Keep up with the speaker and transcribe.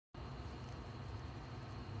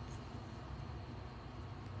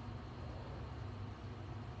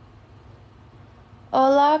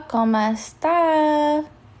Hola, ¿cómo está?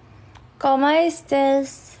 ¿Cómo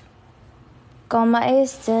estás? ¿Cómo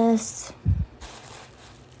estás?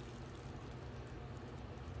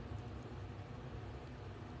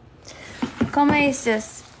 ¿Cómo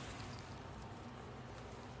estás?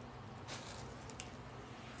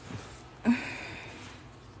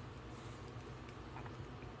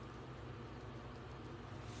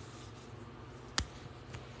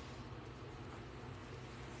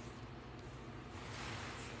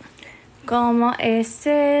 ¿Cómo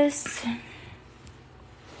estás?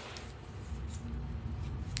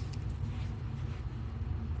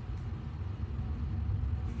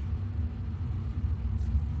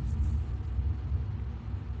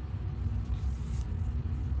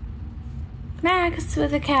 Max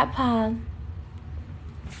with a cat paw.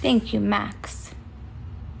 Thank you, Max.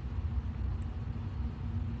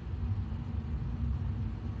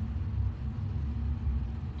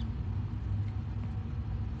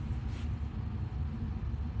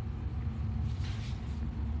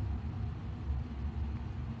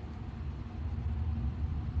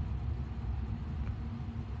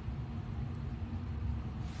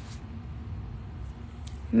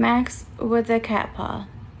 Max with a cat paw.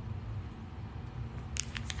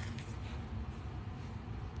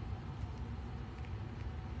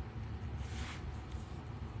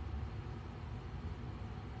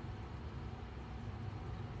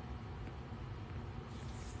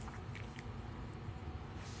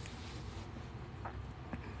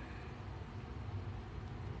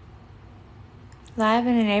 Live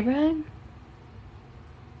in a neighborhood?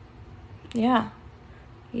 Yeah.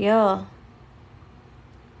 Yo.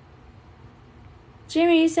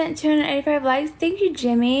 Jimmy, you sent 285 likes. Thank you,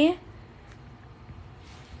 Jimmy.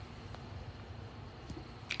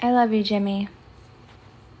 I love you, Jimmy.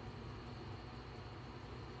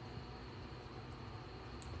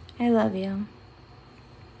 I love you.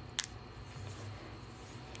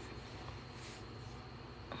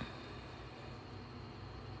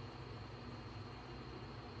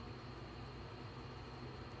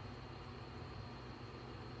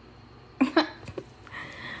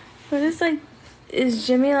 What is like, is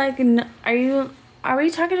Jimmy like, are we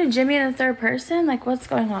talking to Jimmy in the third person? Like, what's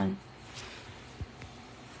going on?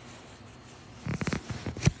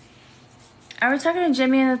 Are we talking to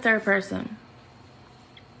Jimmy in the third person?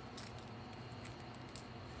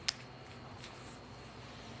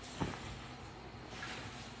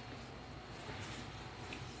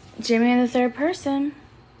 Jimmy in the third person.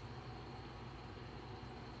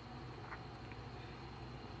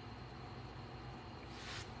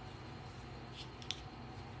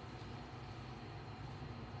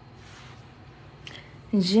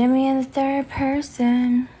 Jimmy in the third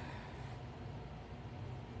person.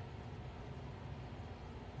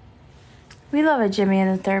 We love a Jimmy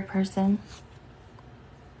in the third person.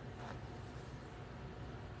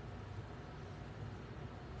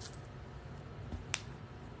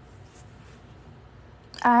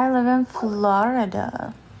 I live in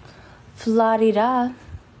Florida. Florida.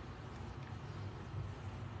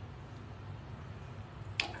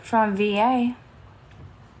 From VA.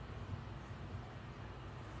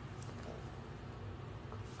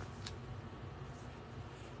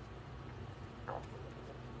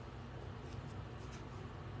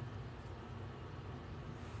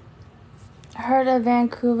 Heard of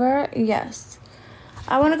Vancouver? Yes.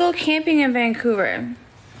 I want to go camping in Vancouver.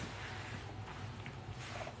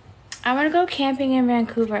 I want to go camping in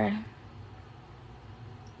Vancouver.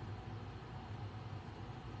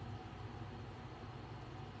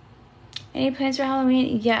 Any plans for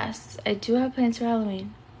Halloween? Yes, I do have plans for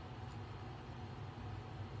Halloween.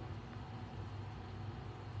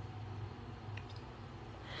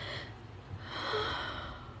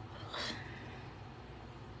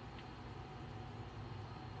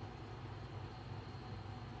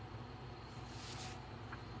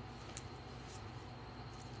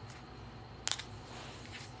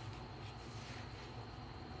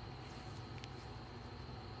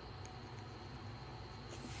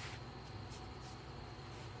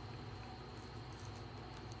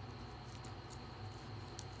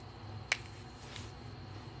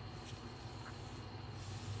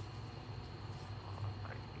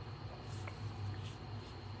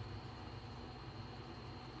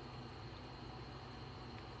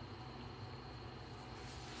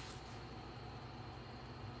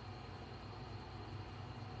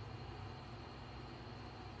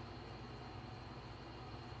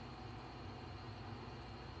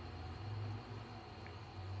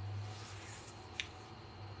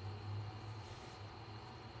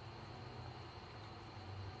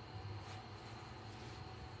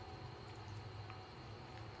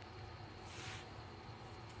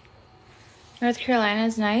 North Carolina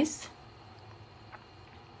is nice.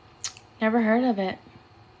 Never heard of it.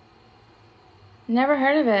 Never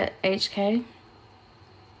heard of it, HK.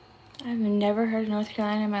 I've never heard of North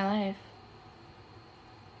Carolina in my life.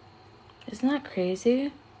 Isn't that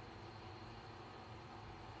crazy?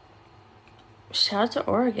 Shout out to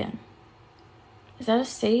Oregon. Is that a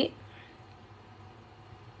state?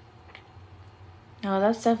 No,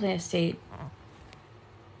 that's definitely a state.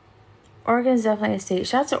 Oregon's definitely a state.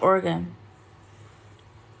 Shout out to Oregon.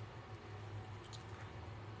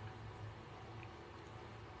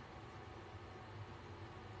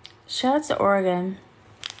 Shout out to Oregon.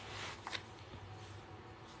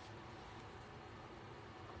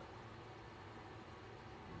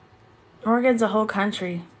 Oregon's a whole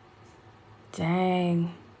country.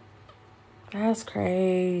 Dang. That's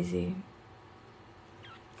crazy.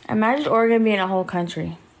 Imagine Oregon being a whole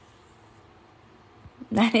country.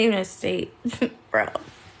 Not even a state. Bro.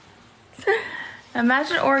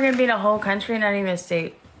 Imagine Oregon being a whole country, not even a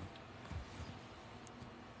state.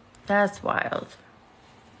 That's wild.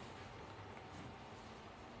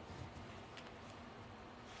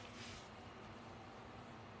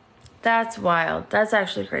 That's wild. That's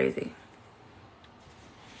actually crazy.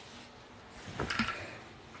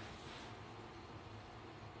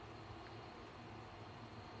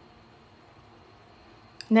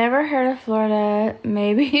 Never heard of Florida.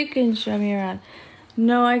 Maybe you can show me around.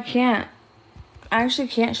 No, I can't. I actually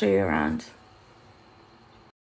can't show you around.